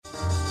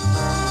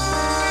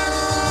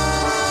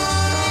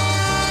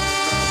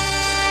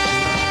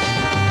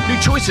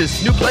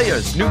choices, new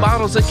players, new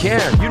models of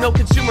care. You know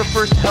consumer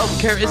first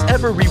healthcare is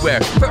everywhere.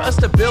 For us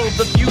to build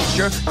the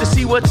future, to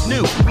see what's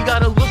new, we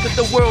gotta look at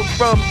the world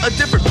from a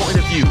different point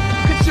of view.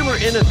 Consumer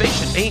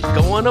innovation ain't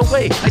going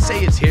away. I say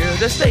it's here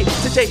to stay.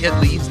 Today it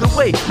leads the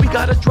way. We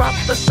gotta drop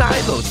the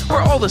silos.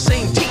 We're all the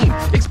same team.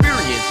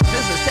 Experience,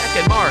 business, tech,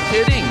 and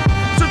marketing.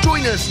 So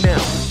join us now.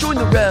 Join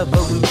the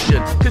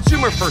revolution.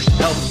 Consumer first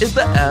health is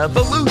the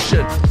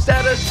evolution.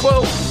 Status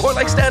quo or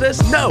like status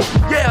no.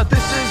 Yeah, this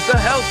is the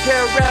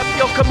healthcare rap.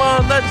 Yo, come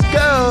on, let's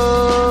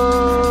go.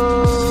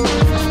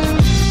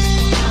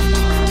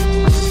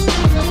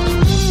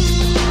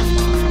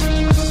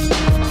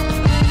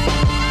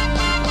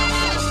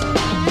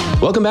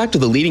 Welcome back to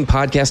the leading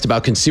podcast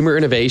about consumer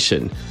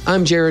innovation.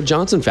 I'm Jared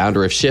Johnson,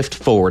 founder of Shift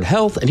Forward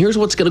Health, and here's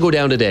what's going to go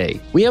down today.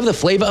 We have the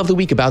flavor of the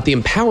week about the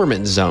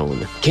empowerment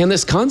zone. Can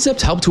this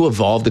concept help to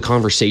evolve the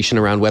conversation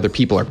around whether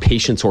people are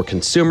patients or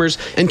consumers?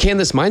 And can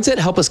this mindset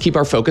help us keep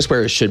our focus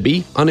where it should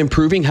be, on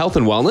improving health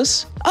and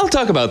wellness? I'll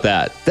talk about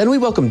that. Then we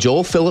welcome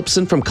Joel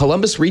Phillipson from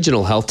Columbus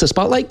Regional Health to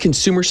spotlight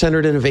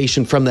consumer-centered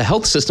innovation from the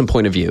health system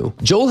point of view.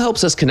 Joel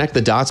helps us connect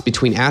the dots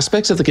between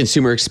aspects of the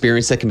consumer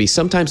experience that can be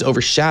sometimes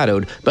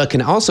overshadowed, but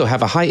can also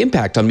have a high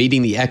impact on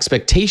meeting the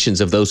expectations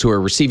of those who are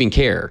receiving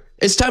care.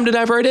 It's time to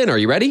dive right in. Are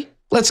you ready?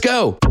 Let's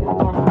go.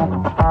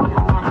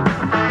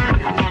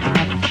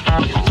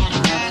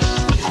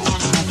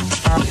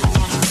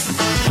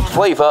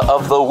 Flavor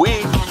of the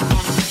week.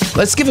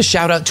 Let's give a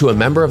shout out to a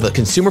member of the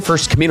Consumer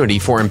First community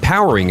for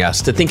empowering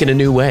us to think in a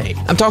new way.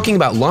 I'm talking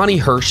about Lonnie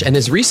Hirsch and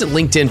his recent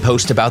LinkedIn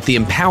post about the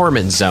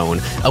empowerment zone,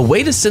 a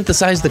way to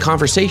synthesize the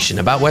conversation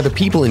about whether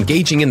people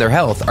engaging in their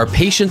health are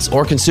patients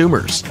or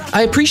consumers.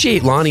 I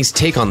appreciate Lonnie's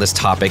take on this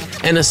topic,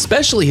 and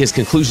especially his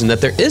conclusion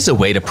that there is a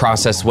way to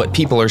process what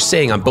people are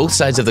saying on both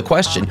sides of the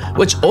question,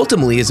 which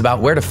ultimately is about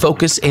where to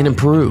focus and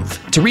improve.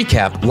 To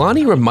recap,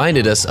 Lonnie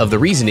reminded us of the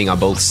reasoning on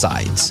both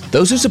sides.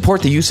 Those who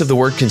support the use of the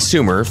word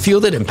consumer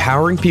feel that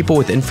empowering people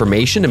with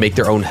information to make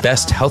their own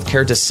best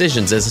healthcare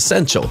decisions is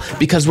essential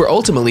because we're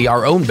ultimately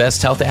our own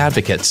best health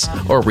advocates,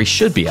 or we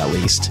should be at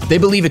least. They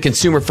believe a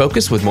consumer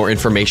focus with more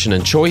information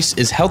and choice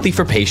is healthy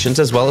for patients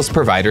as well as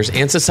providers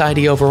and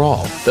society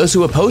overall. Those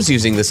who oppose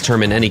using this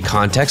term in any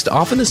context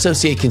often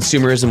associate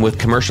consumerism with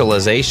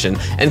commercialization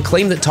and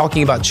claim that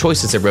talking about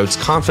choices erodes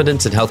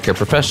confidence in healthcare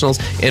professionals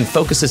and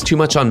focuses too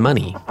much on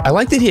money. I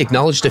like that he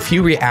acknowledged a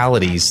few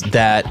realities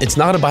that it's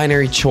not a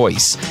binary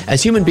choice.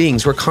 As human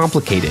beings, we're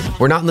complicated.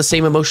 We're not in the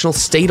same emotional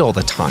state all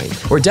the time.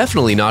 We're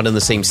definitely not in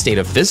the same state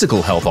of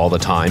physical health all the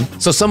time.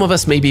 So some of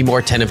us may be more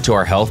attentive to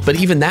our health, but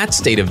even that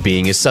state of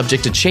being is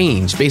subject to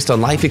change based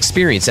on life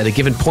experience at a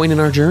given point in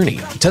our journey.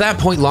 To that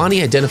point,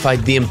 Lonnie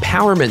identified the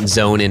empowerment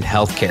zone in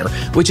healthcare,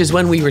 which is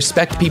when we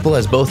respect people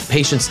as both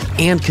patients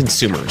and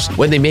consumers,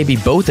 when they may be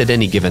both at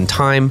any given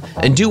time,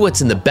 and do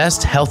what's in the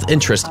best health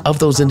interest of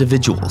those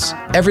individuals.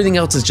 Everything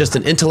else is just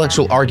an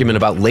intellectual argument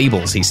about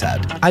labels, he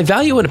said. I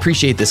value and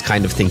appreciate this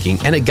kind of thinking,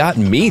 and it got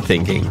me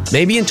thinking.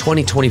 Maybe in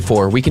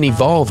 2024, we can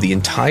evolve the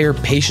entire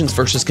patients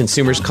versus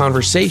consumers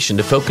conversation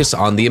to focus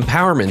on the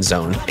empowerment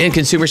zone and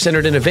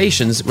consumer-centered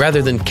innovations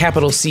rather than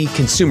capital C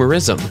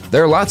consumerism.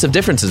 There are lots of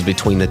differences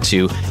between the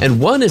two, and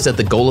one is that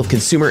the goal of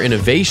consumer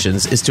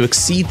innovations is to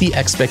exceed the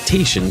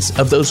expectations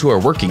of those who are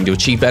working to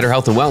achieve better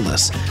health and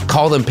wellness.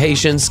 Call them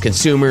patients,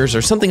 consumers,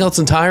 or something else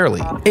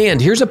entirely. And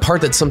here's a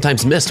part that's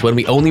sometimes missed when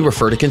we only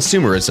refer to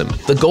consumerism.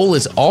 The goal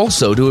is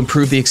also to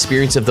improve the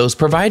experience of those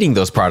providing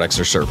those products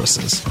or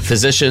services.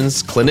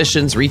 Physicians,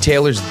 clinicians,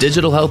 retailers,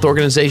 digital health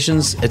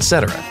organizations,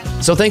 etc.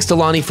 So thanks to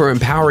Lonnie for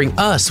empowering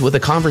us with a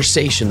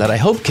conversation that I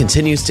hope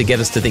continues to get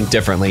us to think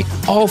differently,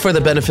 all for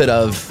the benefit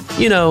of,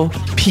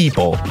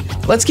 people.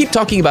 Let's keep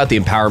talking about the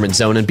empowerment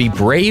zone and be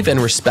brave and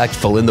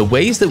respectful in the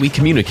ways that we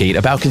communicate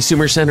about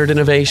consumer-centered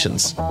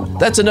innovations.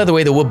 That's another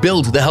way that we'll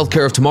build the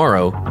healthcare of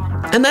tomorrow,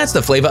 and that's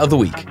the flavor of the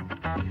week.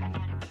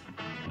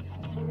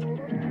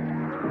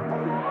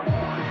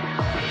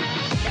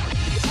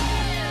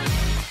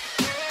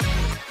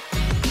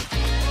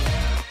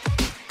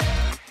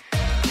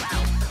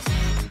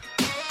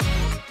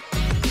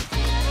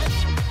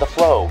 The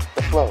flow.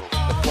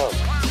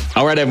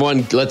 All right,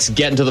 everyone, let's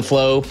get into the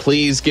flow.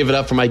 Please give it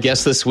up for my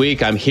guest this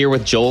week. I'm here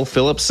with Joel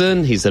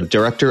Phillipson. He's the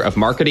Director of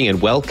Marketing and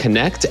Well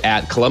Connect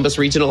at Columbus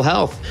Regional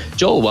Health.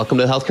 Joel, welcome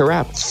to the Healthcare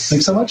Wrap.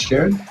 Thanks so much,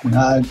 Jared.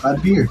 Glad to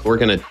be here. We're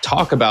going to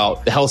talk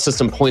about the health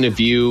system point of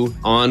view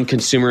on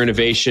consumer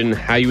innovation,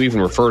 how you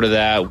even refer to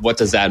that, what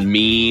does that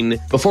mean?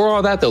 Before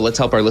all that, though, let's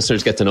help our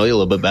listeners get to know you a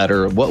little bit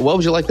better. What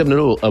would you like them to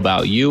know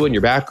about you and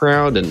your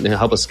background, and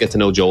help us get to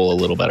know Joel a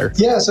little better?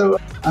 Yeah, so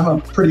I'm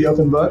a pretty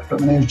open book, but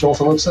my name is Joel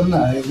Phillipson.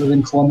 I live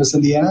in Columbus,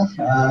 Indiana.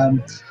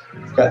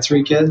 I've got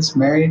 3 kids,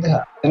 married,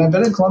 and I've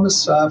been in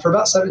Columbus for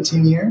about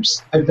 17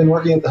 years. I've been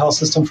working at the health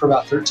system for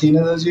about 13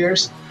 of those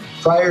years.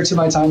 Prior to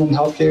my time in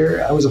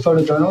healthcare, I was a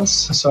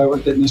photojournalist, so I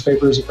worked at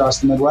newspapers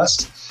across the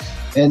Midwest.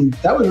 And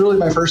that was really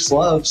my first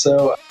love.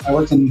 So I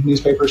worked in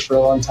newspapers for a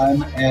long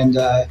time, and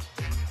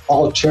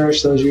I'll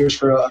cherish those years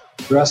for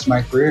the rest of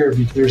my career,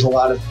 because there's a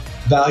lot of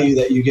value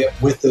that you get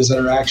with those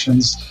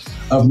interactions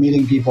of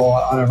meeting people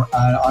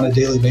on a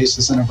daily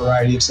basis in a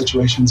variety of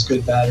situations,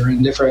 good, bad, or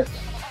indifferent.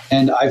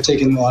 And I've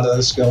taken a lot of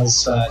those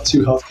skills to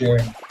healthcare.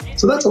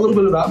 So that's a little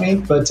bit about me.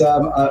 But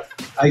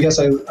I guess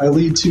I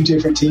lead two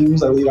different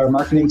teams. I lead our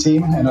marketing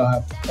team and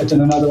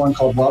another one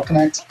called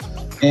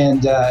WellConnect,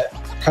 and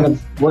kind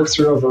of work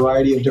through a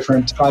variety of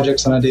different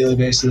projects on a daily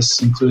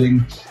basis,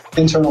 including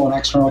internal and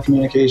external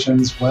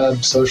communications,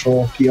 web,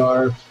 social,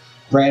 PR,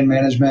 brand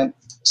management,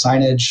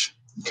 signage,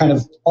 kind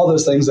of all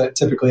those things that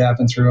typically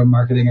happen through a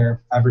marketing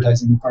or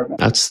advertising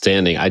department.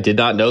 Outstanding. I did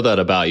not know that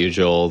about you,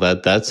 Joel.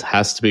 That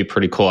has to be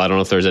pretty cool. I don't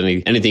know if there's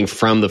anything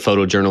from the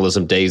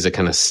photojournalism days that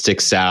kind of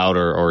sticks out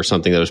or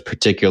something that was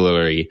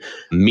particularly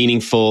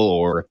meaningful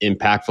or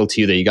impactful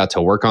to you that you got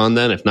to work on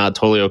then. If not,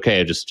 totally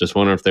okay. Just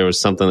wonder if there was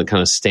something that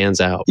kind of stands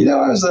out.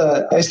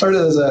 I started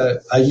as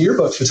a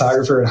yearbook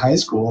photographer in high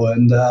school,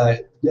 and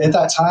at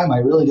that time, I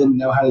really didn't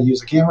know how to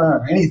use a camera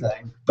or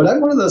anything. But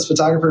I'm one of those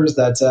photographers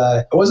that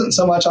it wasn't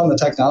so much on the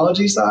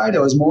technology side, it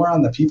was more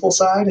on the people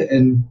side.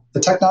 And the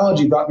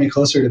technology brought me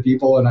closer to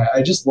people. And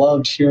I just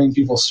loved hearing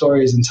people's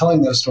stories and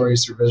telling those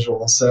stories through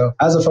visuals. So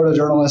as a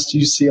photojournalist,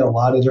 you see a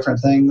lot of different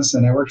things.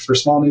 And I worked for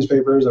small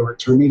newspapers. I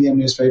worked for medium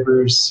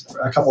newspapers,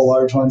 a couple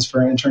large ones for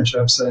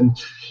internships. And,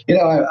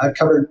 I've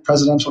covered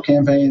presidential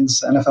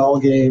campaigns,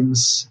 NFL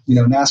games,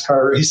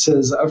 NASCAR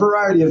races, a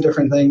variety of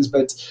different things.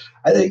 But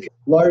I think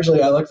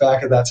largely I look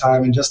back at that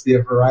time and just the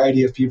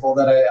variety of people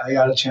that I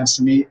got a chance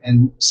to meet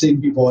and seeing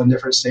people in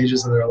different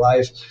stages of their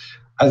life.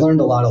 I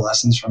learned a lot of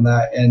lessons from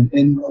that.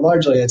 And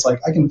largely it's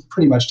like I can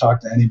pretty much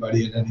talk to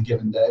anybody at any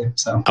given day.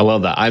 So I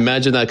love that. I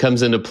imagine that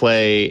comes into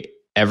play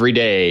every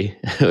day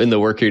in the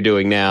work you're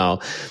doing now.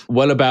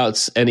 What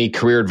about any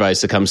career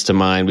advice that comes to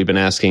mind? We've been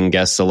asking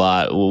guests a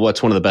lot,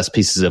 what's one of the best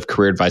pieces of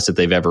career advice that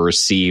they've ever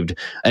received?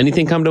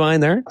 Anything come to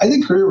mind there? I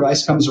think career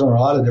advice comes from a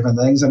lot of different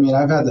things. I mean,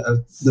 I've had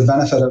the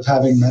benefit of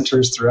having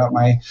mentors throughout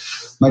my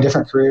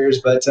different careers,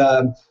 but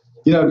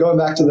going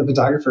back to the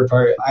photographer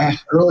part,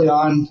 early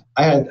on,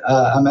 I had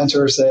a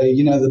mentor say,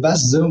 the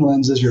best zoom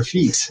lens is your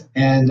feet.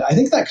 And I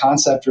think that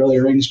concept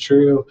really rings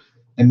true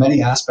in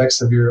many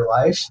aspects of your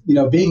life.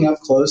 Being up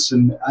close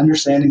and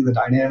understanding the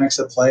dynamics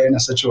at play in a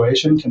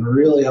situation can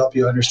really help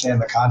you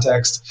understand the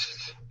context.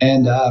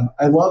 And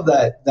I love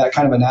that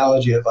kind of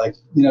analogy of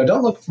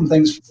don't look from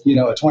things,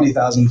 a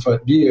 20,000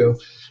 foot view.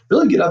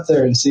 Really get up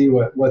there and see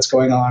what's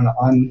going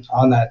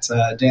on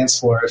that dance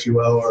floor, if you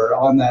will, or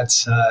on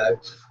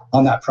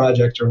that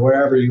project or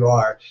wherever you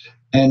are.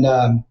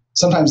 And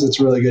sometimes it's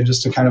really good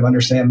just to kind of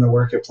understand the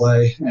work at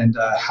play and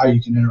how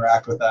you can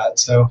interact with that.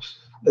 So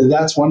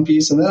that's one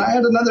piece. And then I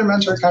had another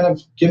mentor kind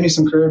of give me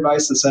some career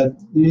advice that said,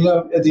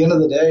 at the end of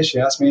the day, she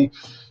asked me,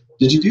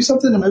 did you do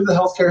something to move the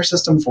healthcare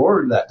system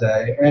forward that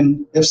day?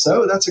 And if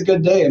so, that's a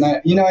good day. And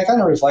I kind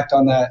of reflect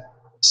on that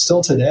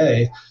still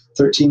today,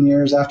 13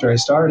 years after I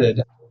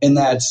started, in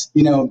that,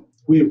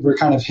 we're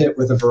kind of hit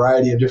with a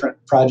variety of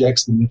different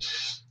projects and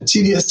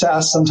tedious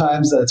tasks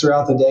sometimes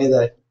throughout the day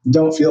that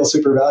don't feel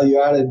super value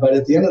added. But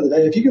at the end of the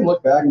day, if you can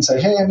look back and say,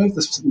 hey, I moved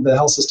the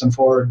health system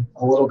forward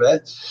a little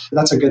bit,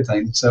 that's a good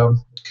thing. So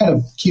kind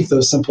of keep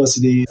those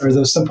simplicity or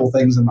those simple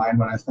things in mind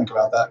when I think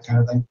about that kind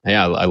of thing.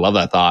 Yeah, I love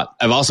that thought.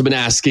 I've also been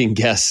asking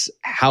guests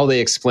how they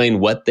explain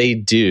what they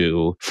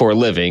do for a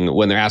living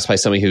when they're asked by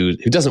somebody who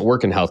doesn't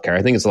work in healthcare.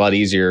 I think it's a lot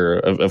easier,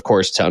 of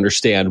course, to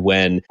understand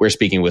when we're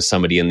speaking with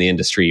somebody in the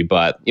industry.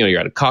 But, you're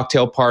at a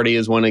cocktail party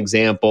is one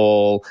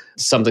example.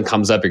 Something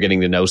comes up, you're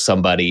getting to know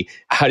somebody.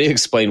 How do you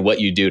explain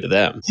what you do to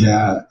them?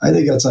 Yeah, I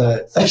think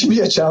that should be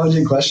a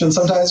challenging question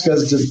sometimes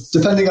because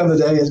depending on the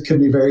day, it could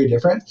be very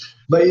different.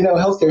 But,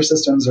 healthcare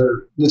systems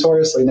are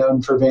notoriously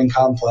known for being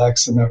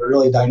complex and a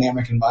really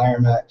dynamic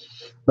environment.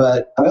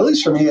 But at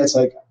least for me, it's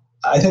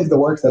I think the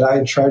work that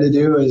I try to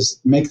do is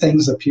make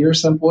things appear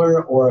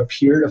simpler or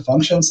appear to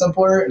function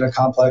simpler in a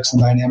complex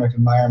and dynamic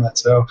environment.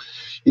 So,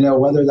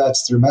 whether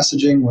that's through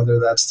messaging, whether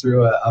that's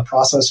through a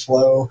process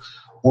flow,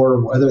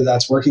 or whether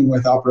that's working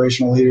with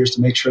operational leaders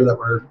to make sure that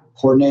we're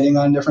coordinating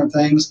on different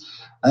things,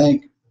 I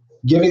think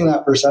giving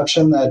that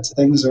perception that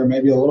things are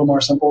maybe a little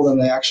more simple than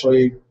they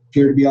actually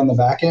appear to be on the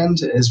back end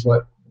is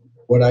what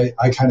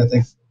I kind of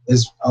think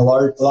is a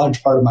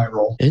large part of my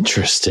role.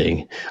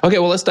 Interesting. Okay,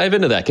 well, let's dive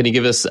into that. Can you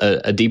give us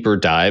a deeper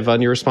dive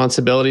on your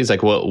responsibilities?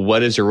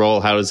 What is your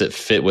role? How does it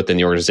fit within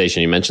the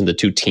organization? You mentioned the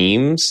two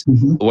teams.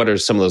 Mm-hmm. What are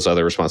some of those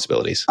other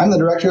responsibilities? I'm the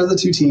director of the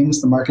two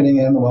teams, the marketing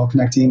and the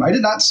WellConnect team. I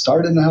did not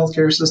start in the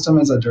healthcare system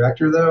as a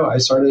director, though. I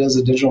started as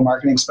a digital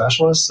marketing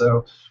specialist,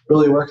 so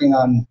really working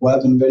on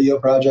web and video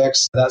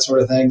projects, that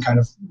sort of thing, kind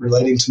of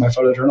relating to my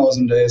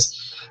photojournalism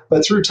days.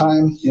 But through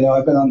time,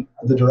 I've been on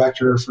the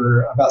director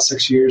for about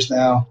 6 years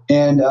now.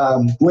 And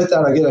with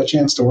that, I get a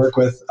chance to work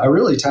with a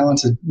really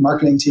talented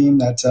marketing team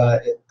that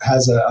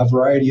has a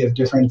variety of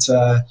different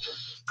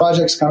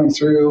projects coming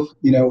through.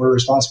 We're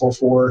responsible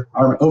for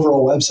our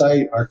overall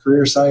website, our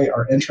career site,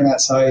 our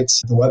intranet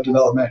sites, the web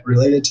development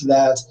related to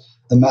that,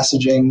 the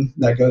messaging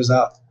that goes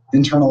out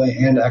internally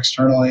and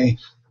externally,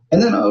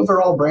 and then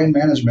overall brand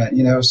management.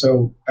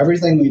 So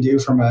everything we do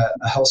from a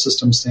health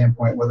system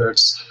standpoint, whether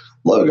it's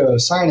logo,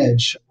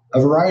 signage, a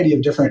variety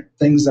of different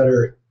things that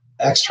are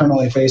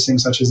externally facing,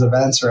 such as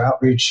events or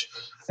outreach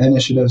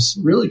initiatives,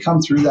 really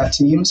come through that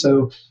team.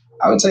 So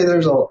I would say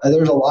there's a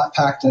lot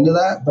packed into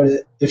that,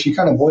 but if you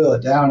kind of boil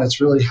it down,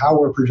 it's really how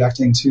we're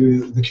projecting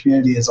to the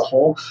community as a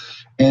whole,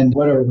 and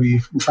what are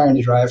we trying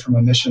to drive from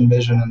a mission,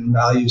 vision, and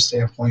value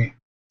standpoint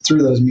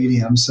through those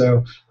mediums.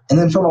 So, and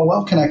then from a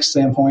WellConnect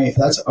standpoint,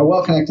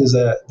 WellConnect is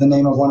the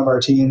name of one of our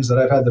teams that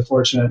I've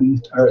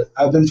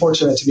been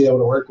fortunate to be able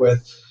to work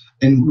with,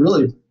 and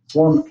really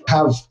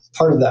have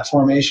part of that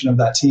formation of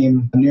that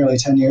team nearly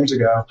 10 years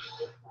ago.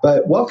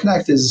 But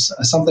WellConnect is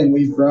something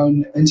we've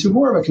grown into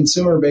more of a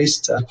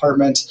consumer-based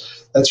department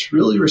that's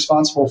really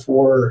responsible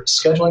for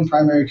scheduling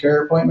primary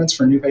care appointments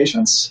for new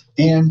patients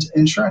and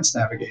insurance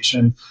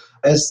navigation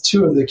as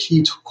two of the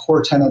key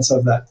core tenets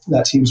of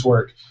that team's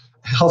work.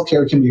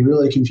 Healthcare can be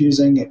really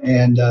confusing,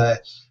 and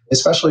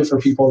especially for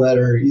people that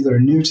are either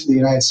new to the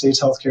United States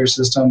healthcare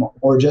system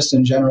or just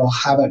in general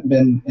haven't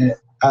been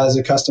as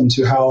accustomed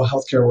to how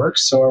healthcare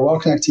works. So our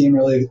WellConnect team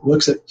really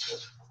looks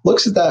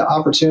at that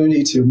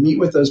opportunity to meet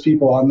with those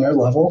people on their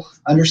level,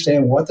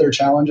 understand what their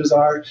challenges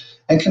are,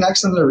 and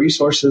connects them to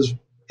resources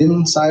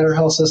inside our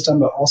health system,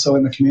 but also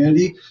in the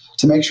community,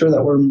 to make sure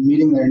that we're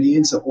meeting their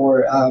needs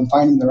or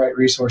finding the right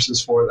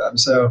resources for them.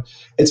 So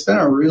it's been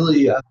a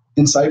really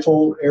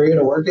insightful area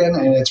to work in,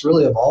 and it's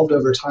really evolved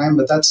over time.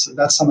 But that's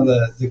some of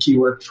the key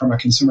work from a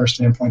consumer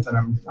standpoint that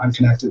I'm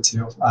connected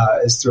to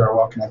is through our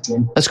WellConnect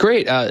team. That's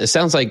great. It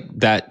sounds like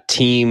that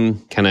team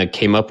kind of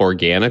came up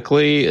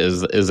organically.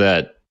 Is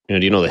that, do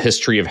you know the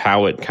history of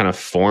how it kind of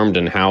formed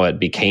and how it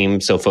became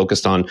so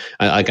focused on?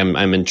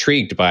 I'm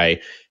intrigued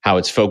by how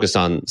it's focused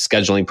on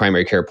scheduling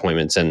primary care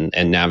appointments and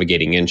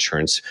navigating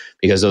insurance,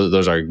 because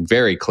those are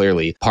very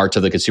clearly parts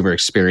of the consumer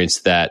experience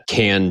that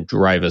can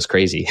drive us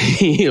crazy.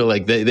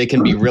 Like they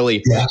can be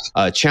really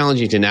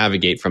challenging to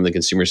navigate from the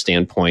consumer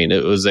standpoint.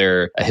 Was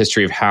there a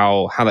history of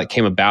how that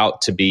came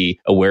about to be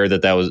aware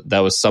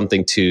that was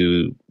something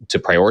to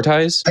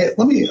prioritize?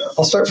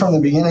 I'll start from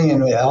the beginning,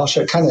 and I'll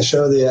kind of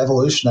show the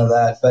evolution of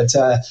that. But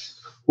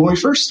when we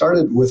first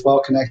started with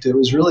WellConnect, it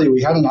was really,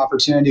 we had an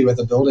opportunity with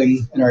a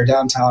building in our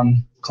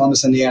downtown.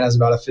 Columbus, Indiana is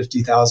about a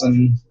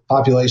 50,000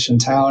 population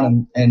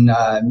town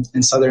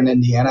in southern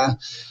Indiana,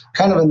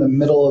 kind of in the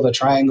middle of a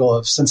triangle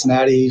of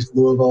Cincinnati,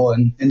 Louisville,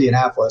 and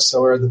Indianapolis.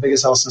 So we're the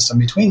biggest health system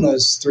between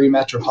those three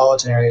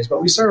metropolitan areas,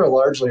 but we serve a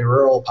largely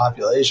rural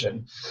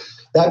population.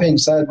 That being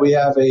said, we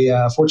have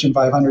a Fortune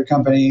 500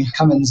 company,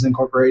 Cummins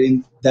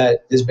Incorporating,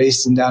 that is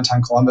based in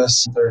downtown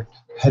Columbus. Their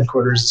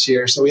headquarters is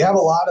here. So we have a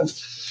lot of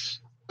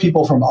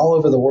people from all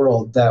over the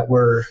world that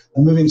were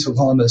moving to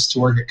Columbus to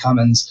work at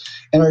Cummins.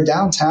 And our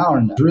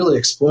downtown is really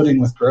exploding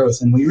with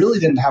growth. And we really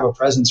didn't have a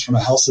presence from a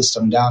health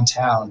system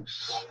downtown.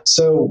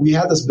 So we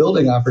had this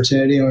building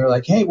opportunity, and we were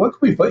like, hey, what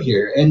can we put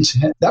here? And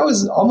that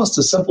was almost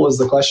as simple as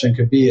the question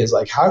could be, is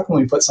like, how can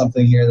we put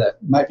something here that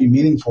might be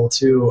meaningful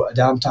to a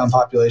downtown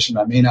population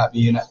that may not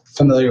be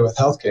familiar with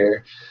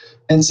healthcare?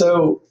 And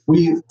so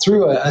we,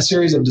 through a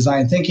series of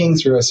design thinking,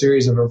 through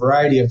a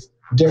variety of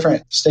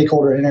different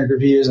stakeholder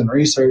interviews and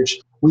research,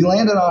 we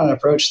landed on an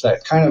approach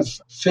that kind of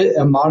fit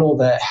a model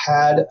that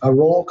had a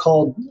role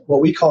called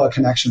what we call a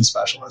connection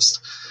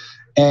specialist.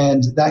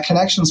 And that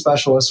connection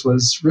specialist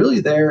was really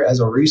there as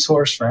a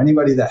resource for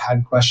anybody that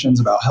had questions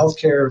about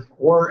healthcare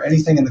or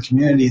anything in the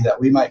community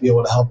that we might be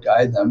able to help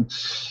guide them.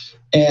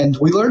 And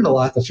we learned a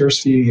lot the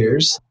first few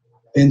years.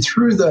 And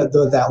through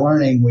that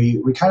learning,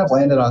 we kind of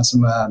landed on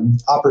some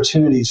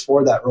opportunities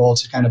for that role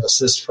to kind of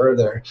assist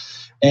further.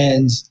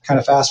 And kind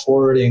of fast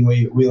forwarding,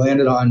 we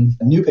landed on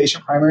new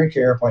patient primary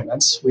care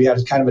appointments. We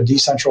had kind of a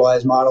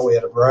decentralized model. We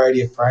had a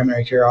variety of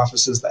primary care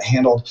offices that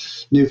handled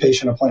new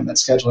patient appointment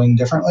scheduling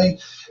differently.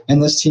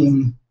 And this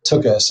team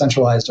took a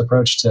centralized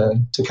approach to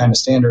kind of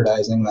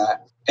standardizing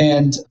that.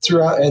 And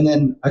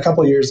then a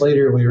couple of years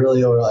later, we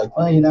really were like,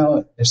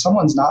 well, if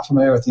someone's not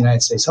familiar with the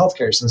United States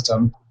healthcare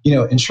system,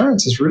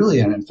 insurance is really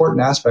an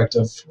important aspect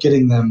of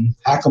getting them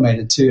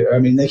acclimated to. I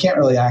mean, they can't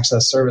really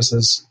access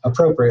services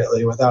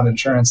appropriately without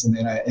insurance in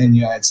the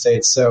United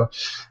States. So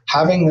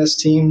having this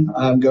team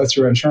go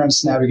through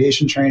insurance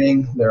navigation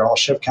training, they're all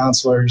SHIP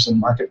counselors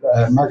and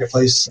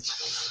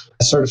marketplace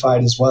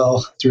certified as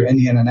well through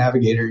Indiana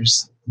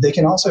Navigators. They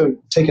can also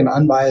take an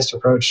unbiased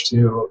approach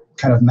to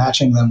kind of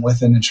matching them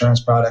with an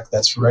insurance product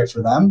that's right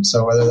for them.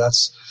 So whether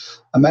that's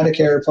a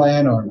Medicare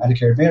plan or a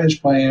Medicare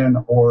Advantage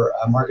plan or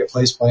a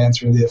marketplace plan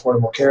through the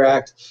Affordable Care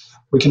Act,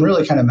 we can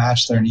really kind of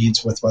match their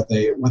needs with what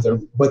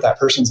that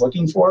person's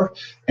looking for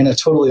in a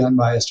totally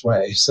unbiased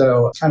way.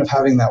 So kind of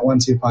having that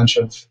 1-2 punch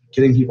of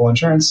getting people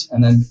insurance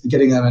and then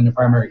getting them into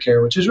primary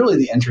care, which is really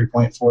the entry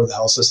point for the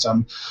health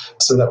system,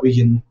 so that we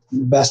can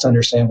best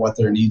understand what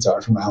their needs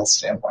are from a health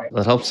standpoint.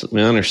 That helps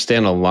me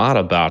understand a lot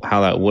about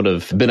how that would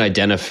have been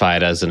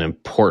identified as an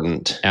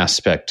important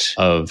aspect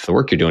of the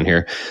work you're doing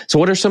here. So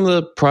what are some of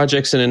the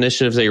projects and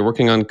initiatives that you're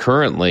working on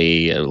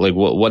currently? Like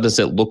what does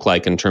it look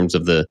like in terms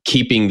of the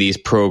keeping these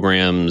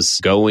programs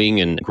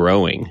going and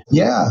growing?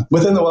 Yeah.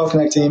 Within the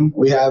WellConnect team,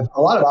 we have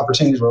a lot of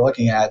opportunities we're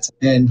looking at.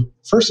 And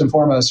first and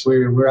foremost,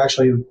 we're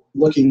actually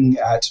looking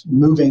at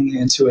moving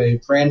into a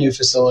brand new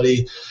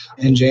facility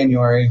in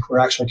January. We're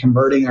actually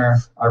converting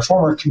our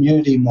former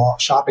community mall,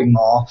 shopping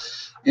mall,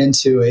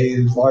 into a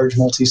large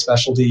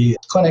multi-specialty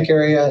clinic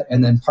area,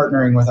 and then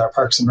partnering with our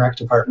Parks and Rec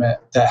department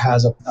that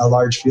has a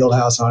large field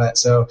house on it.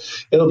 So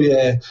it'll be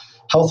a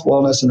health,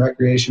 wellness, and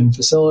recreation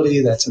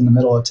facility that's in the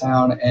middle of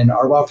town, and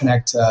our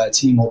WellConnect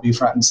team will be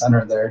front and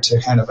center there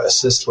to kind of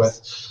assist with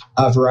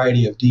a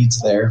variety of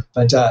needs there.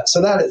 But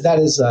so that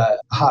is a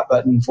hot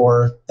button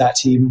for that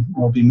team.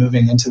 We'll be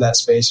moving into that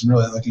space and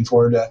really looking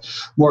forward to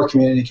more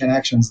community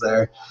connections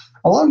there.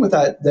 Along with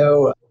that,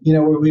 though,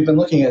 we've been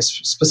looking at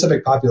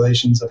specific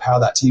populations of how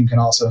that team can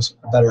also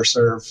better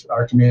serve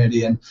our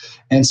community,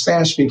 and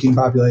Spanish-speaking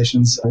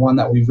populations, one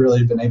that we've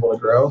really been able to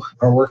grow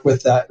or work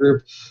with that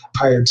group.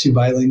 Hired 2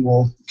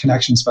 bilingual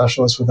connection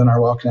specialists within our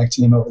WellConnect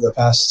team over the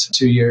past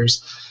 2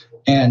 years,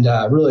 and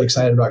really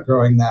excited about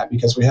growing that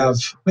because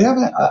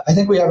I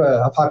think we have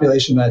a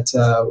population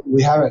that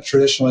we haven't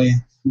traditionally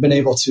been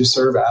able to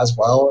serve as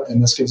well.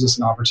 And this gives us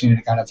an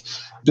opportunity to kind of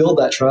build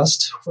that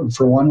trust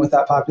for one with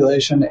that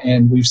population.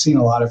 And we've seen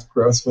a lot of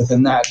growth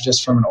within that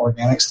just from an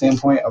organic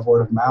standpoint of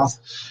word of mouth,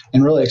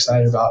 and really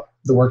excited about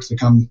the work to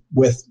come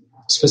with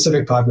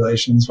specific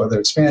populations, whether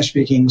it's Spanish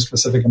speaking,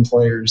 specific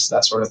employers,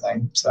 that sort of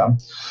thing. So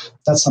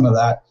that's some of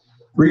that.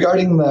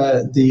 Regarding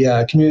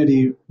the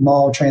community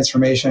mall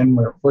transformation,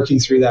 we're working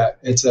through that.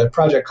 It's a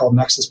project called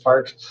Nexus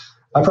Park.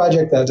 A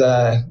project that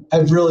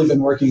I've really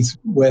been working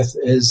with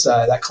is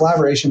that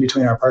collaboration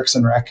between our Parks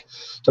and Rec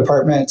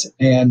department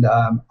and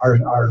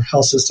our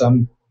health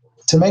system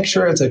to make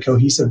sure it's a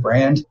cohesive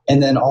brand.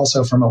 And then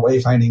also from a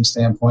wayfinding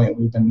standpoint,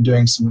 we've been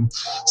doing some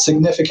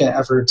significant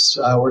efforts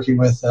working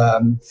with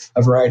a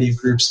variety of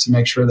groups to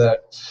make sure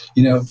that,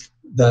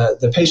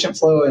 the patient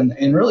flow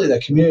and really the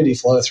community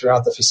flow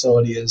throughout the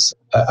facility is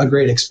a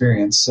great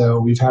experience. So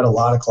we've had a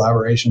lot of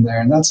collaboration there,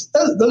 and those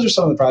are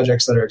some of the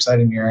projects that are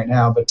exciting me right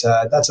now. But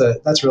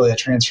that's really a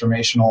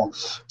transformational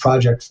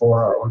project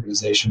for our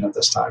organization at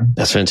this time.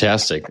 That's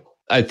fantastic.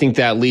 I think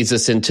that leads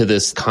us into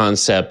this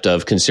concept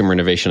of consumer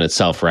innovation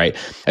itself, right?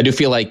 I do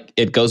feel like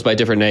it goes by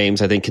different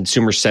names. I think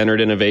consumer-centered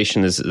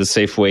innovation is the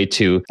safe way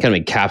to kind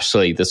of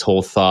encapsulate this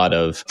whole thought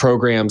of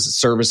programs,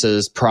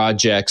 services,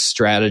 projects,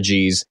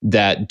 strategies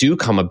that do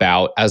come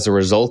about as a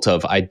result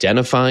of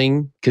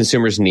identifying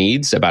consumers'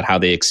 needs about how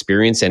they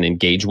experience and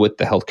engage with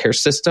the healthcare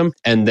system,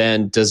 and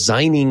then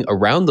designing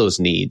around those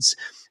needs.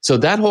 So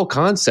that whole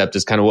concept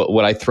is kind of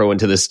what I throw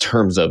into this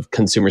terms of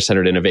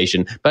consumer-centered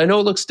innovation. But I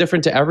know it looks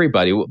different to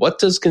everybody. What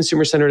does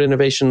consumer-centered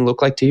innovation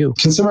look like to you?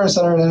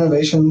 Consumer-centered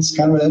innovation is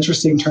kind of an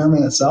interesting term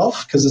in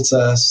itself because it's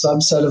a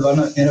subset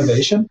of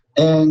innovation.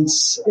 And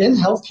in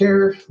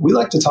healthcare, we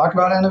like to talk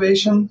about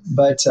innovation,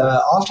 but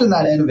often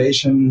that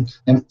innovation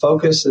and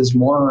focus is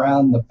more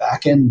around the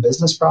back-end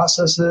business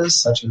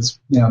processes, such as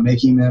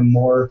making them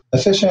more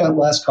efficient,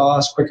 less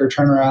cost, quicker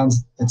turnarounds,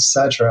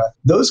 etc.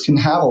 Those can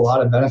have a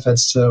lot of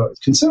benefits to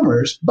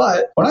consumers.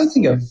 But when I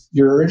think of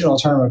your original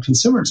term of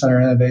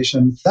consumer-centered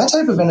innovation, that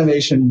type of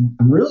innovation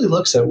really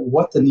looks at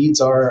what the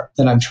needs are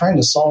that I'm trying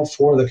to solve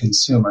for the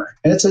consumer.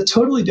 And it's a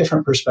totally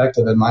different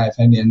perspective, in my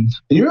opinion.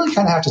 And you really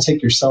kind of have to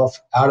take yourself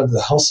out of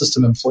the health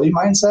system employee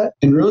mindset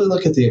and really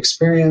look at the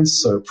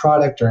experience or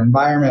product or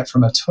environment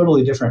from a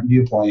totally different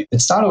viewpoint.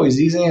 It's not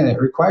always easy, and it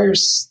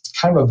requires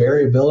kind of a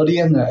variability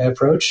in the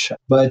approach.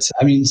 But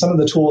I mean, some of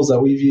the tools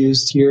that we've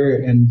used here,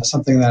 and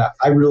something that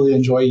I really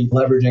enjoy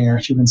leveraging, are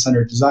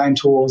human-centered design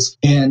tools.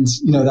 And,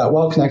 that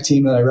WellConnect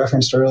team that I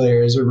referenced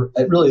earlier is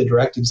really a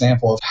direct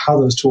example of how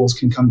those tools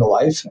can come to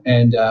life.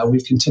 And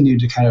we've continued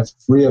to kind of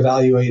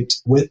reevaluate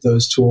with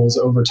those tools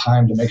over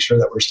time to make sure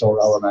that we're still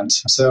relevant.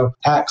 So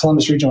at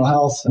Columbus Regional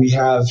Health,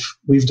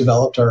 we've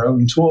developed our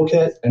own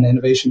toolkit, an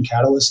innovation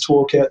catalyst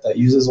toolkit that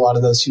uses a lot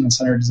of those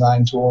human-centered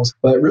design tools,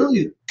 but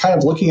really kind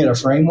of looking at a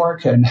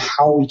framework and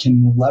how we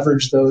can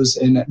leverage those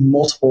in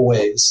multiple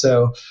ways.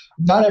 So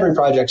not every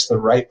project's the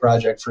right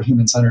project for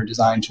human-centered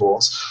design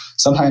tools.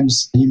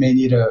 Sometimes you may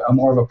need a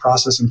more of a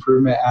process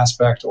improvement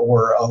aspect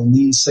or a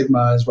Lean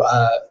Sigma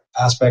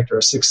aspect or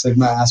a Six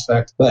Sigma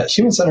aspect. But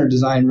human-centered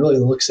design really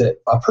looks at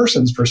a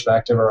person's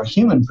perspective or a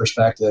human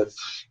perspective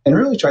and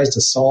really tries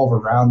to solve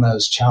around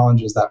those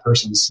challenges that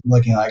person's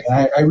looking like.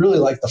 And I really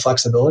like the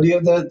flexibility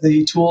of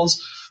the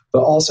tools,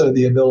 but also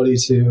the ability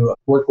to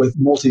work with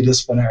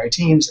multidisciplinary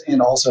teams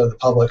and also the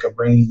public of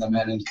bringing them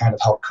in and kind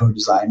of help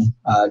co-design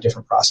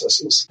different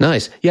processes.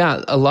 Nice.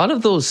 Yeah, a lot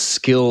of those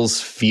skills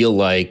feel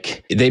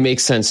like they make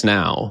sense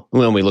now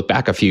when we look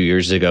back a few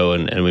years ago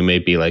and we may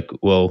be like,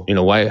 well,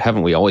 why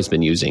haven't we always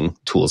been using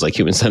tools like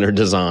human-centered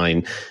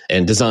design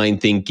and design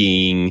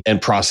thinking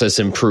and process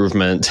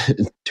improvement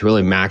to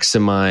really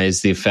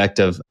maximize the effect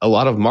of a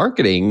lot of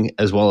marketing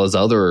as well as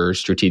other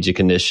strategic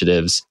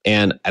initiatives.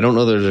 And I don't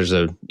know that there's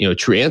a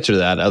true answer to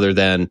that other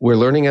than we're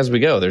learning as we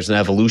go. There's an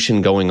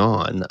evolution going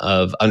on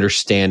of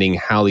understanding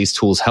how these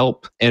tools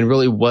help and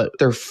really what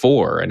they're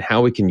for and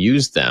how we can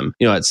use them.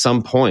 At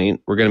some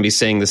point, we're going to be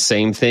saying the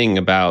same thing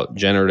about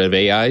generative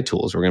AI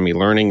tools. We're going to be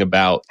learning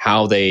about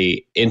how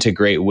they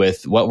integrate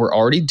with what we're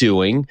already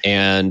doing.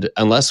 And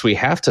unless we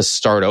have to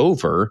start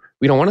over,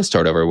 we don't want to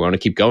start over. We want to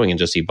keep going and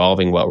just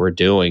evolving what we're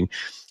doing.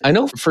 I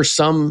know for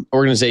some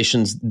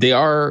organizations, they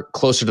are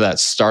closer to that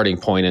starting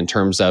point in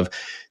terms of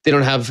they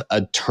don't have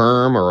a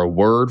term or a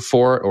word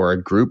for it or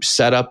a group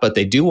set up, but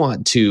they do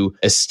want to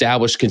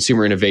establish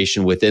consumer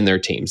innovation within their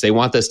teams. They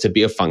want this to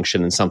be a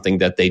function and something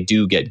that they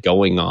do get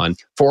going on.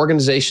 For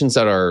organizations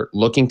that are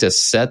looking to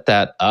set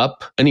that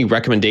up, any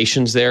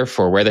recommendations there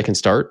for where they can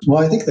start?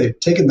 Well, I think they've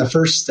taken the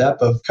first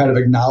step of kind of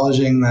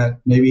acknowledging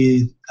that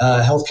maybe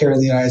healthcare in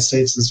the United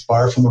States is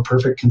far from a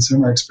perfect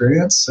consumer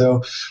experience.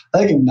 So I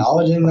think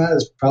acknowledging that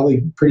is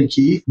probably pretty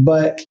key.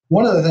 But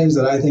one of the things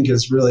that I think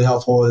is really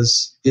helpful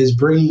is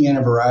bringing in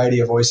a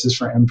variety of voices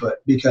for input,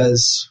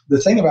 because the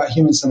thing about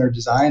human-centered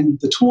design,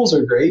 the tools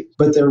are great,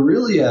 but they're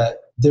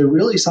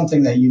really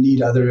something that you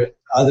need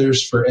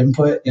others for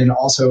input, and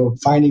also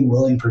finding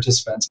willing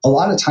participants. A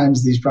lot of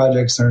times these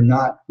projects are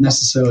not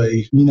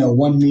necessarily,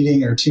 one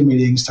meeting or two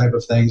meetings type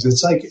of things.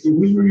 It's like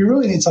you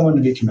really need someone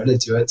to be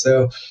committed to it.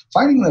 So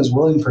finding those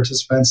willing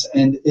participants,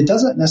 and it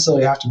doesn't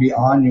necessarily have to be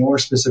on your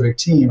specific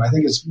team. I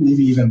think it's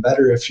maybe even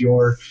better if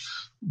you're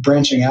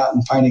branching out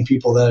and finding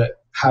people that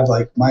have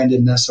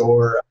like-mindedness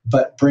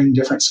but bring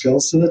different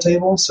skills to the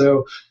table.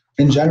 So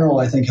in general,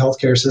 I think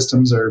healthcare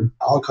systems are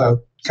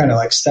kind of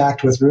like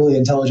stacked with really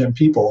intelligent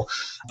people,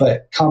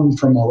 but come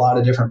from a lot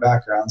of different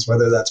backgrounds,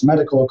 whether that's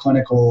medical,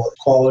 clinical,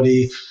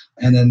 quality,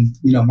 and then,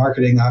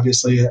 marketing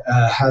obviously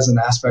has an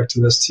aspect to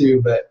this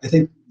too. But I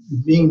think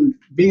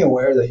being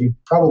aware that you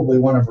probably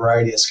want a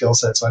variety of skill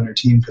sets on your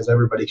team because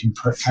everybody can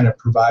kind of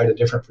provide a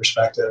different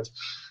perspective.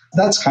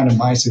 That's kind of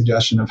my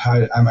suggestion of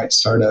how I might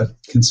start a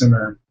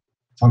consumer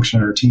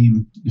function or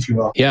team, if you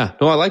will. Yeah,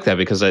 no, I like that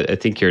because I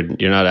think you're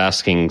not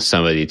asking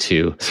somebody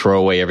to throw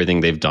away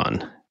everything they've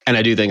done. And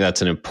I do think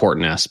that's an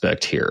important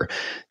aspect here,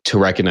 to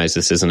recognize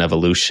this is an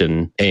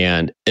evolution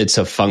and it's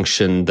a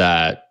function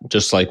that,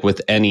 just like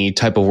with any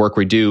type of work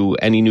we do,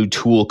 any new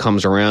tool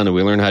comes around and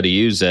we learn how to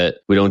use it.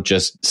 We don't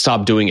just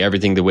stop doing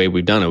everything the way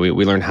we've done it.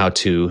 We learn how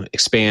to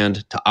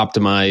expand, to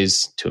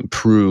optimize, to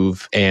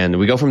improve, and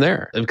we go from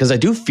there. Because I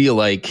do feel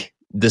like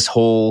this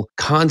whole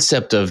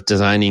concept of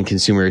designing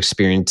consumer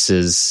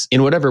experiences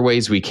in whatever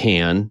ways we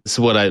can. This is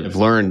what I've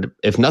learned,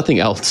 if nothing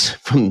else,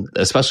 from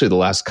especially the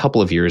last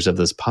couple of years of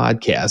this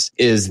podcast,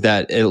 is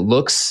that it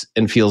looks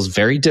and feels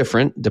very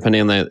different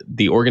depending on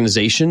the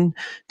organization,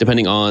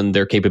 depending on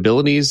their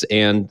capabilities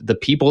and the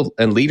people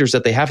and leaders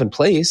that they have in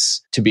place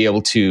to be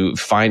able to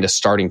find a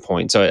starting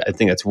point. So I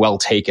think that's well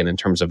taken in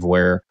terms of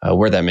where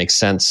that makes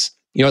sense.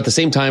 At the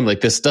same time,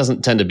 this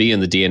doesn't tend to be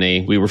in the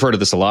DNA. We refer to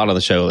this a lot on the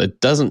show.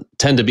 It doesn't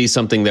tend to be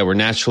something that we're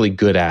naturally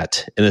good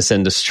at in this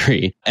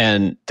industry.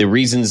 And the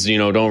reasons,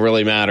 don't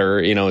really matter.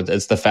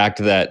 It's the fact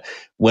that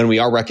when we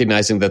are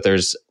recognizing that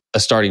there's a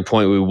starting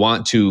point, we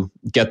want to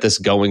get this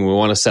going, we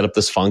want to set up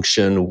this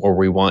function, or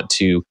we want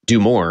to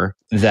do more,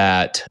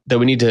 that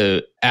we need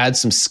to add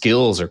some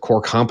skills or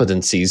core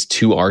competencies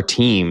to our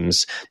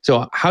teams.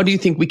 So how do you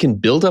think we can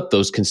build up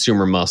those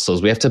consumer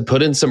muscles? We have to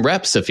put in some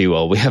reps, if you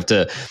will. We have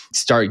to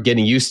start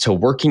getting used to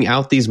working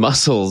out these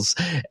muscles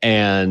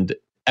and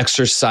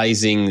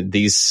exercising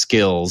these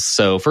skills.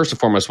 So first and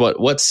foremost,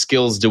 what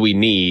skills do we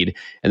need?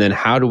 And then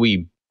how do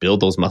we build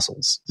those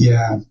muscles?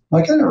 Yeah,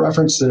 I kind of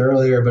referenced it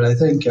earlier, but I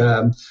think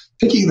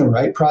picking the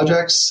right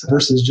projects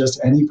versus just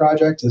any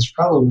project is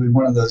probably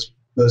one of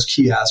those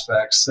key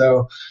aspects.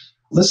 So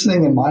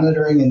listening and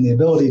monitoring and the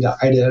ability to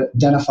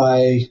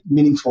identify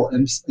meaningful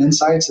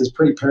insights is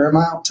pretty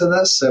paramount to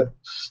this.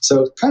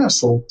 So kind of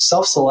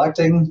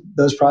self-selecting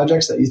those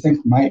projects that you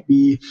think might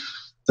be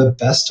the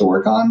best to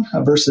work on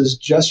versus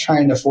just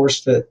trying to force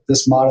fit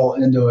this model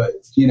into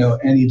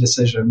any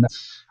decision.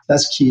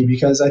 That's key,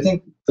 because I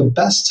think the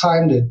best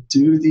time to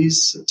do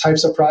these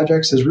types of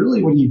projects is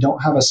really when you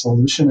don't have a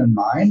solution in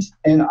mind.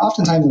 And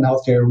oftentimes in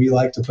healthcare, we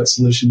like to put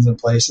solutions in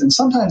place. And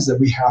sometimes that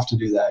we have to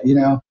do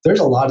that. There's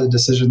a lot of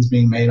decisions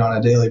being made on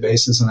a daily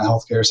basis in the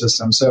healthcare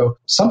system. So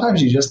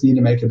sometimes you just need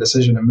to make a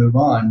decision and move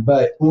on.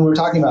 But when we're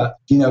talking about,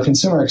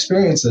 consumer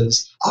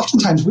experiences,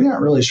 oftentimes we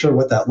aren't really sure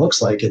what that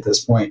looks like at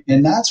this point.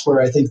 And that's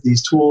where I think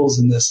these tools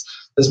and this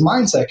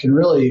mindset can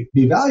really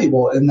be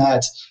valuable, in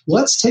that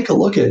let's take a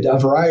look at a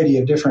variety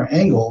of different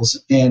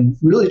angles and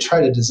really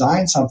try to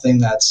design something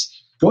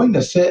that's going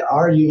to fit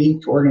our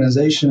unique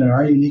organization and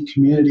our unique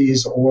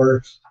communities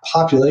or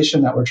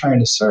population that we're trying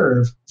to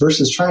serve,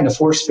 versus trying to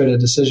force fit a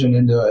decision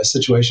into a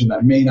situation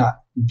that may not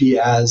be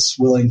as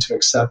willing to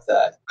accept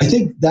that. I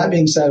think that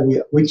being said,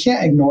 we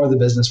can't ignore the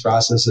business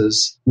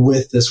processes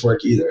with this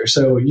work either.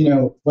 So,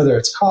 whether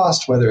it's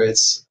cost, whether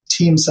it's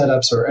team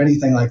setups or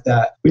anything like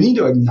that. We need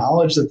to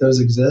acknowledge that those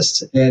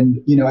exist. And,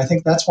 I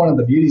think that's one of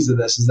the beauties of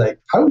this is like,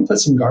 how do we put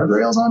some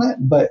guardrails on it,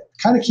 but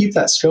kind of keep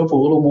that scope a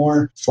little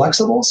more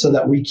flexible so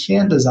that we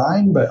can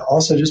design, but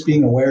also just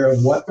being aware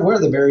of where are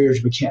the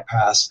barriers we can't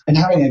pass, and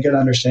having a good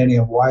understanding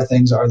of why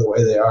things are the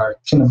way they are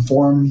can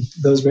inform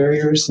those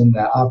barriers and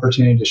that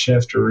opportunity to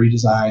shift or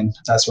redesign,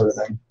 that sort of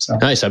thing. So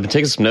nice. I've been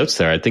taking some notes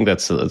there. I think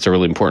that's a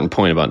really important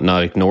point about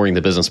not ignoring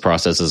the business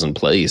processes in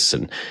place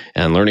and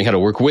learning how to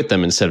work with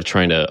them instead of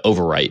trying to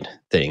overwrite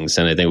things.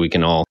 And I think we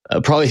can all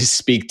probably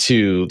speak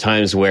to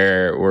times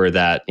where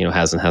that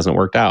hasn't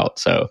worked out.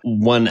 So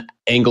one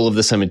angle of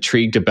this I'm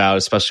intrigued about,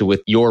 especially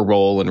with your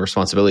role and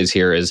responsibilities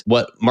here, is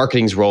what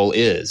marketing's role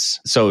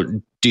is. So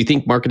do you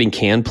think marketing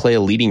can play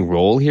a leading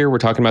role here? We're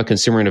talking about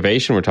consumer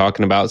innovation. We're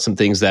talking about some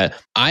things that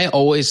I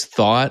always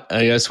thought,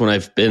 I guess, when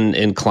I've been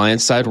in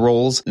client side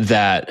roles,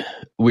 that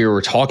we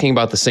were talking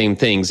about the same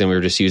things and we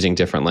were just using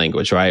different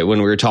language, right? When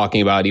we were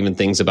talking about even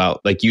things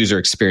about like user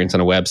experience on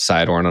a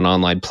website or on an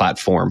online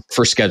platform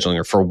for scheduling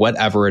or for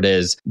whatever it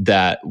is,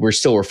 that we're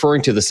still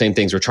referring to the same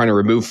things. We're trying to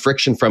remove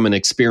friction from an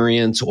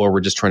experience, or we're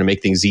just trying to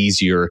make things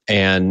easier.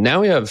 And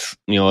now we have,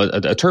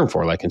 a term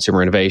for like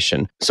consumer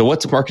innovation. So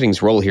what's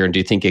marketing's role here? And do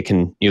you think they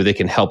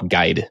can help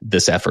guide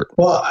this effort?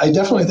 Well, I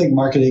definitely think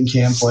marketing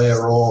can play a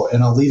role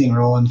and a leading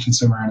role in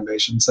consumer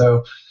innovation.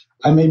 So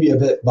I may be a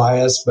bit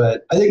biased,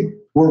 but I think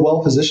we're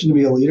well positioned to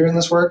be a leader in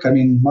this work. I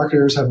mean,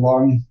 marketers have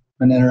long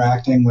been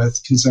interacting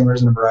with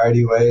consumers in a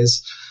variety of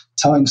ways,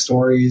 telling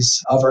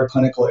stories of our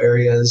clinical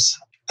areas.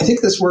 I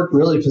think this work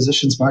really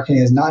positions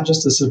marketing as not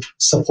just a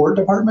support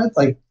department.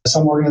 Like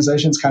some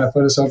organizations kind of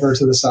put us over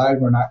to the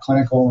side. We're not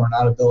clinical, we're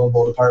not a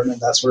billable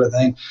department, that sort of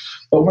thing.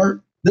 But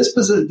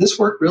this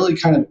work really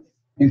kind of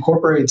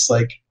incorporates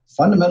like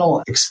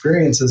fundamental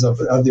experiences of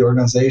the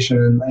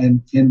organization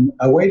and in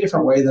a way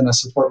different way than a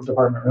support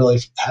department really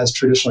has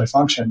traditionally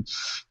functioned,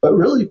 but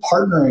really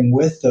partnering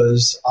with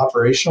those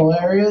operational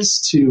areas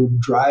to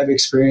drive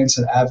experience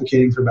and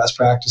advocating for best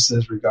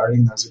practices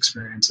regarding those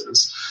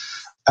experiences.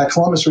 At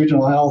Columbus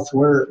Regional Health,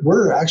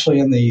 we're actually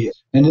in the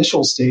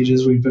initial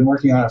stages. We've been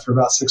working on it for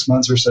about 6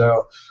 months or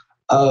so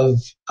of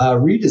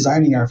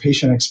redesigning our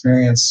patient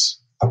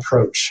experience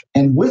approach.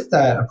 And with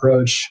that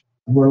approach,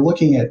 we're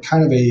looking at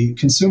kind of a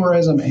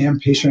consumerism and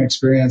patient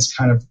experience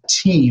kind of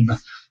team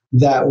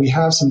that we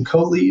have some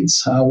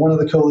co-leads. One of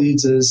the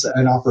co-leads is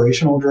an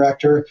operational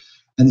director,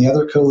 and the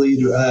other co-lead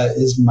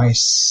is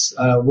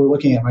we're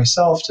looking at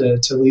myself to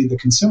lead the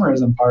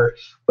consumerism part.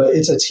 But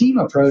it's a team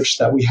approach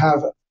that we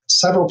have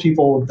several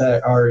people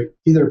that are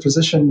either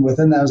positioned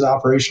within those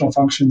operational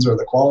functions or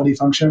the quality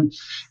function,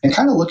 and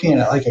kind of looking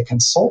at it like a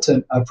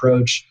consultant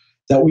approach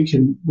that we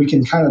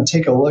can kind of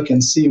take a look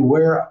and see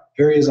where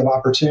areas of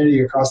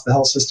opportunity across the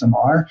health system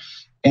are,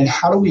 and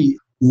how do we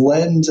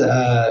lend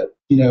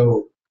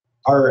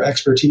our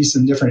expertise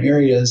in different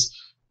areas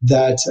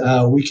that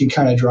we can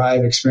kind of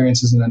drive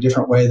experiences in a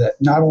different way that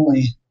not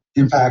only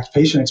impact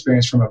patient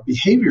experience from a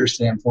behavior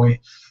standpoint,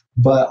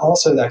 but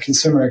also that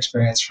consumer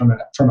experience from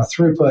a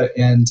throughput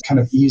and kind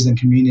of ease and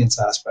convenience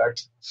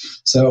aspect.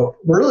 So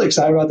we're really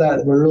excited about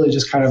that. We're really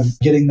just kind of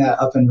getting that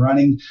up and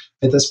running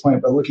at this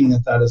point, but looking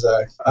at that as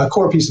a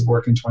core piece of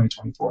work in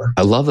 2024.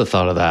 I love the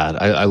thought of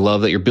that. I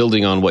love that you're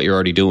building on what you're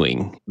already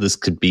doing. This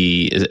could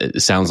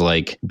it sounds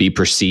like, be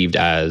perceived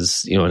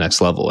as, a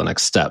next level, a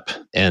next step.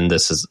 And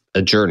this is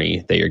a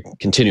journey that you're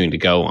continuing to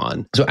go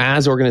on. So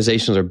as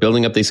organizations are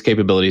building up these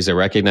capabilities, they're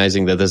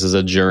recognizing that this is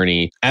a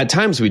journey. At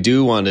times we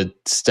do want to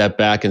step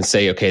back and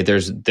say, okay,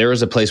 there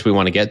is a place we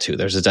want to get to.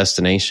 There's a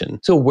destination.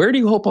 So where do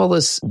you hope all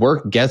this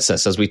work gets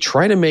us as we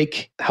try to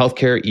make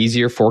healthcare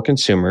easier for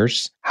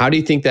consumers? How do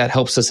you think that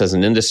helps us as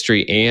an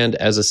industry and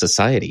as a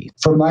society?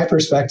 From my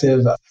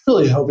perspective, I'm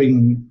really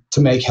hoping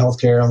to make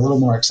healthcare a little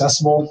more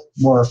accessible,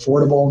 more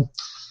affordable,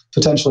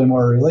 potentially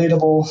more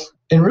relatable,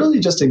 and really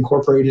just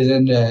incorporate it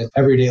into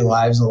everyday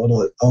lives a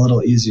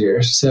little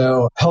easier.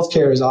 So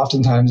healthcare is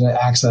oftentimes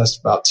accessed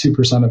about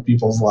 2% of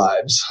people's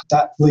lives.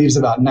 That leaves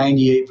about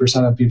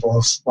 98% of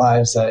people's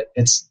lives that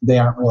they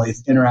aren't really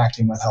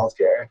interacting with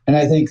healthcare. And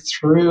I think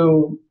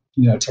through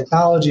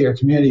technology or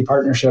community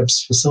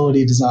partnerships,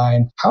 facility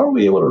design, how are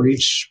we able to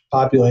reach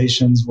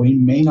populations we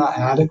may not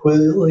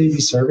adequately be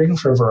serving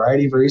for a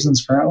variety of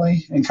reasons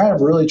currently, and kind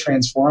of really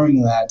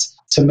transforming that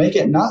to make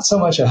it not so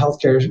much a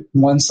healthcare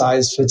one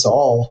size fits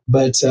all,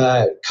 but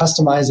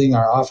customizing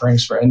our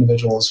offerings for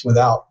individuals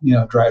without,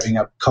 driving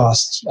up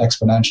costs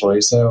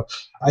exponentially. So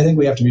I think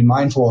we have to be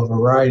mindful of a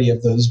variety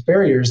of those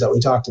barriers that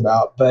we talked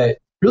about, but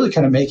really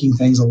kind of making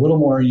things a little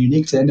more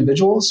unique to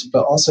individuals,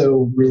 but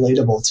also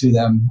relatable to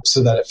them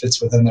so that it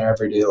fits within their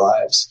everyday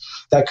lives.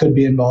 That could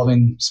be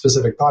involving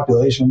specific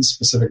populations,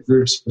 specific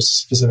groups,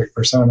 specific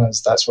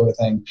personas, that sort of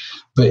thing.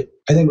 But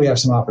I think we have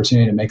some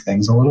opportunity to make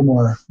things a little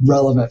more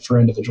relevant for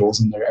individuals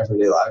in their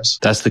everyday lives.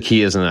 That's the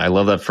key, isn't it? I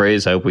love that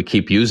phrase. I hope we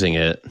keep using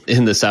it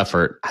in this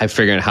effort. I'm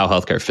figuring out how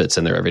healthcare fits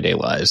in their everyday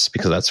lives,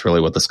 because that's really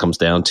what this comes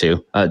down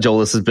to. Joel,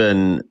 this has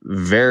been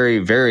very,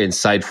 very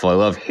insightful. I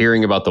love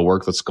hearing about the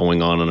work that's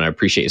going on, and I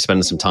appreciate you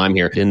spending some time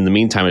here. In the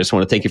meantime, I just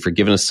want to thank you for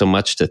giving us so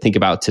much to think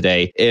about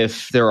today.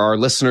 If there are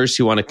listeners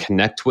who want to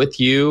connect with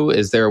you,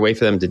 is there a way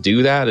for them to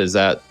do that? Is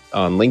that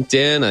on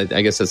LinkedIn?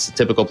 I guess that's a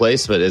typical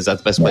place, but is that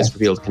the best place for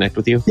people to connect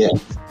with you?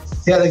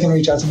 Yeah, they can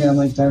reach out to me on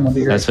LinkedIn. I'll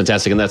be great. That's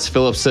fantastic. And that's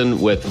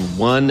Phillipson with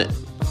one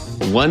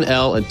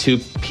L and 2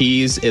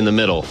 P's in the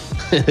middle.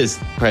 Is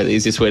probably the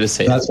easiest way to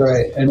say it. That's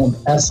right. And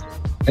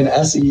an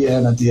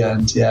S-E-N at the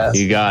end. Yes.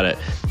 You got it.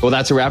 Well,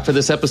 that's a wrap for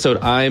this episode.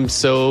 I'm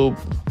so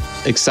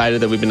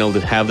excited that we've been able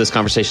to have this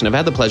conversation. I've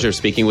had the pleasure of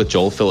speaking with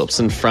Joel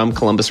Phillipson from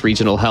Columbus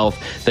Regional Health.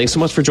 Thanks so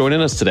much for joining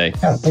us today.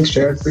 Yeah, thanks,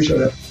 Jared.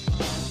 Appreciate it.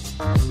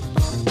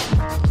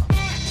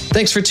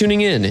 Thanks for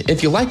tuning in.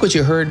 If you like what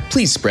you heard,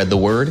 please spread the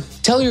word.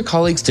 Tell your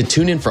colleagues to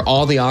tune in for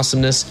all the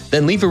awesomeness,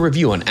 then leave a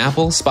review on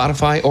Apple,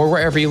 Spotify, or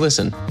wherever you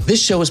listen. This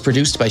show is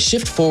produced by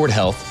Shift Forward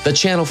Health, the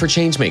channel for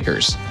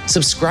changemakers.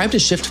 Subscribe to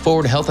Shift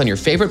Forward Health on your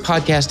favorite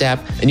podcast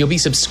app, and you'll be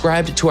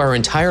subscribed to our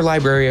entire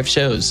library of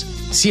shows.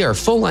 See our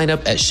full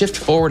lineup at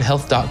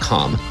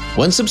shiftforwardhealth.com.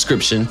 One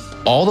subscription,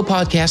 all the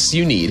podcasts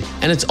you need,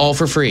 and it's all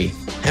for free.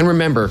 And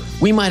remember,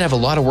 we might have a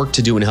lot of work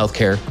to do in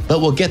healthcare,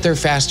 but we'll get there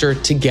faster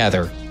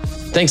together.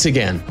 Thanks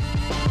again.